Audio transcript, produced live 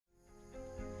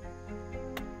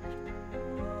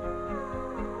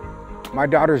My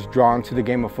daughter's drawn to the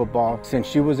game of football since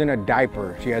she was in a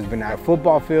diaper. She has been at a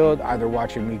football field, either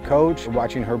watching me coach,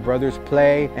 watching her brothers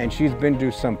play, and she's been to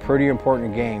some pretty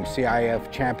important games, CIF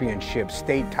championships,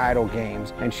 state title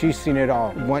games, and she's seen it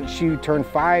all. Once she turned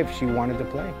 5, she wanted to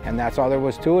play, and that's all there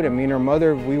was to it, and me and her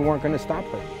mother, we weren't going to stop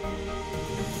her.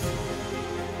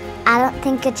 I don't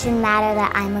think it should matter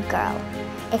that I'm a girl.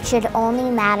 It should only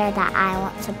matter that I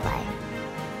want to play.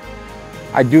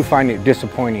 I do find it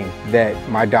disappointing that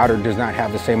my daughter does not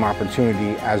have the same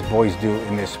opportunity as boys do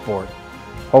in this sport.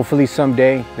 Hopefully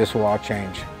someday this will all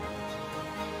change.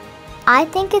 I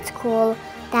think it's cool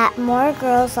that more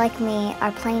girls like me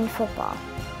are playing football.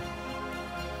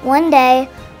 One day,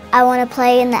 I want to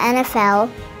play in the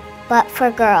NFL, but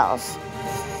for girls.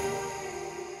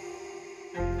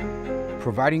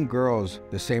 Providing girls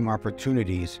the same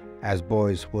opportunities as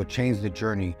boys will change the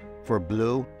journey for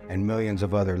Blue and millions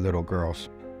of other little girls.